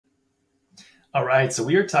All right, so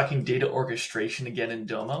we are talking data orchestration again in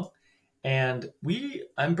Domo, and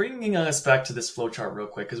I'm bringing us back to this flowchart real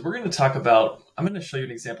quick because we're going to talk about. I'm going to show you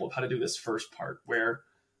an example of how to do this first part, where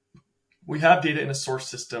we have data in a source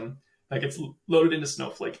system that gets loaded into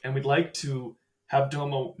Snowflake, and we'd like to have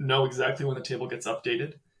Domo know exactly when the table gets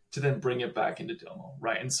updated to then bring it back into Domo,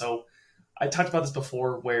 right? And so I talked about this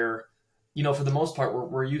before, where for the most part,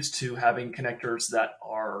 we're used to having connectors that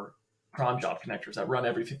are cron job connectors that run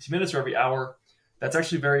every 15 minutes or every hour. That's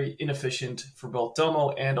actually very inefficient for both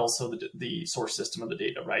Domo and also the source system of the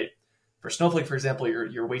data, right? For Snowflake, for example,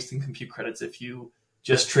 you're wasting compute credits if you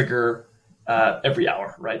just trigger every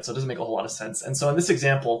hour, right? So it doesn't make a whole lot of sense. And so in this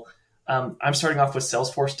example, I'm starting off with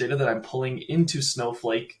Salesforce data that I'm pulling into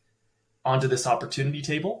Snowflake onto this opportunity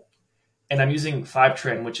table. And I'm using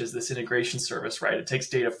Fivetran, which is this integration service, right? It takes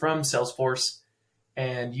data from Salesforce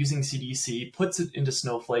and using CDC puts it into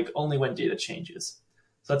Snowflake only when data changes.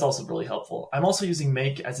 So that's also really helpful. I'm also using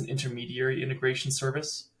Make as an intermediary integration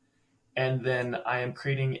service. And then I am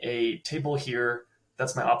creating a table here.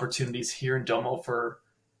 That's my opportunities here in Domo for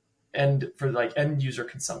end user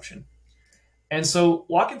consumption. And so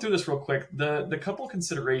walking through this real quick, the couple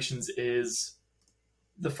considerations is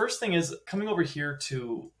the first thing is coming over here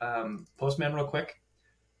to Postman real quick.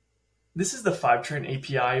 This is the Fivetran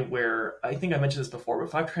API where I think I mentioned this before,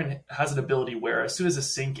 but Fivetran has an ability where as soon as a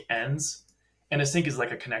sync ends, and a sync is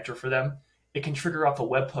like a connector for them, it can trigger off a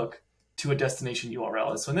webhook to a destination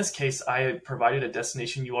URL. And so in this case, I provided a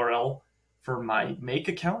destination URL for my Make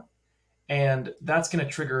account, and that's going to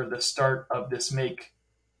trigger the start of this Make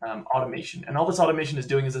automation. And all this automation is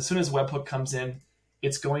doing is as soon as a webhook comes in,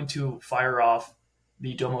 it's going to fire off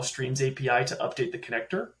the Domo Streams API to update the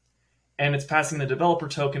connector. And it's passing the developer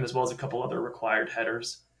token as well as a couple other required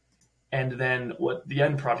headers. And then what the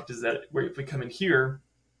end product is that if we come in here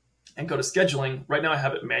and go to scheduling, right now I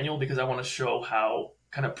have it manual because I want to show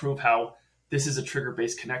prove how this is a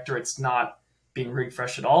trigger-based connector. It's not being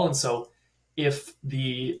refreshed at all. And so if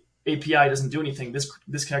the API doesn't do anything, this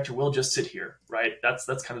connector will just sit here, right? That's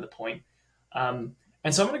kind of the point. And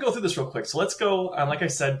so I'm going to go through this real quick. So let's go, like I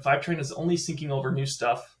said, Fivetran is only syncing over new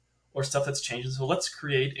stuff or stuff that's changing. So let's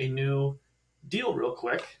create a new deal real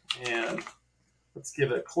quick. And let's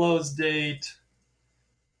give it a close date.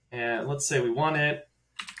 And let's say we want it.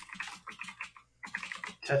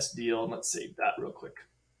 Test deal. And let's save that real quick.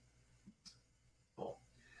 Cool.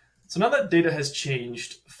 So now that data has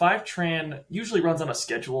changed, Fivetran usually runs on a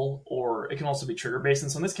schedule, or it can also be trigger-based. And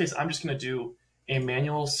so in this case, I'm just going to do a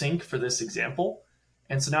manual sync for this example.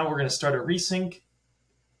 And so now we're going to start a resync.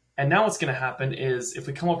 And now what's going to happen is if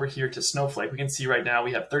we come over here to Snowflake, we can see right now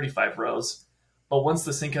we have 35 rows. But once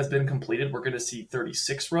the sync has been completed, we're going to see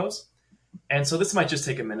 36 rows. And so this might just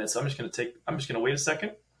take a minute. So I'm just going to wait a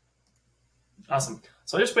second. Awesome.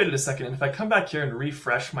 So I just waited a second. And if I come back here and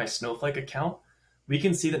refresh my Snowflake account, we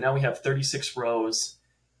can see that now we have 36 rows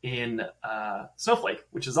in Snowflake,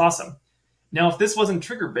 which is awesome. Now, if this wasn't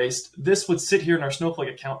trigger-based, this would sit here in our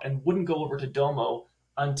Snowflake account and wouldn't go over to Domo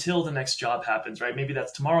until the next job happens, right? Maybe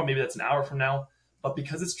that's tomorrow, maybe that's an hour from now. But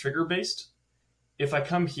because it's trigger-based, if I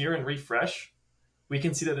come here and refresh, we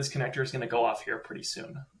can see that this connector is going to go off here pretty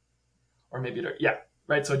soon. Or maybe, yeah,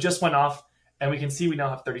 right? So it just went off, and we can see we now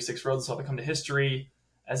have 36 rows. So if I come to history,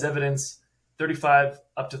 as evidence, 35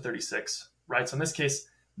 up to 36, right? So in this case,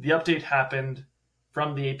 the update happened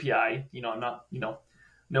from the API. I'm not,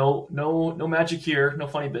 no magic here, no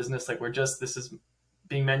funny business. Like this is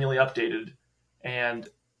being manually updated. And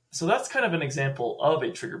so that's kind of an example of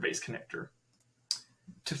a trigger-based connector.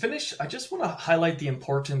 To finish, I just want to highlight the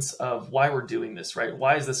importance of why we're doing this, right?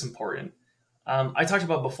 Why is this important? I talked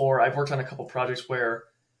about before, I've worked on a couple projects where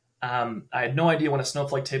I had no idea when a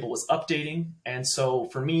Snowflake table was updating. And so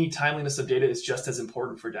for me, timeliness of data is just as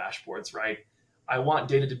important for dashboards, right? I want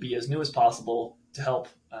data to be as new as possible to help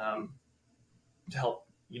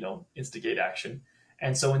instigate action.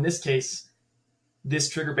 And so in this case, this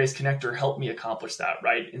trigger-based connector helped me accomplish that,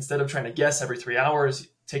 right? Instead of trying to guess every 3 hours,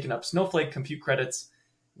 taking up Snowflake compute credits,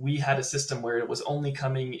 we had a system where it was only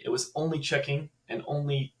checking and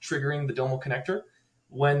only triggering the Domo connector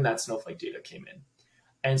when that Snowflake data came in.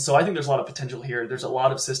 And so I think there's a lot of potential here. There's a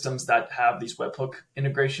lot of systems that have these webhook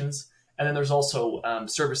integrations. And then there's also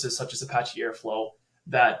services such as Apache Airflow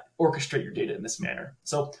that orchestrate your data in this manner.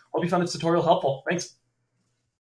 So hope you found this tutorial helpful. Thanks.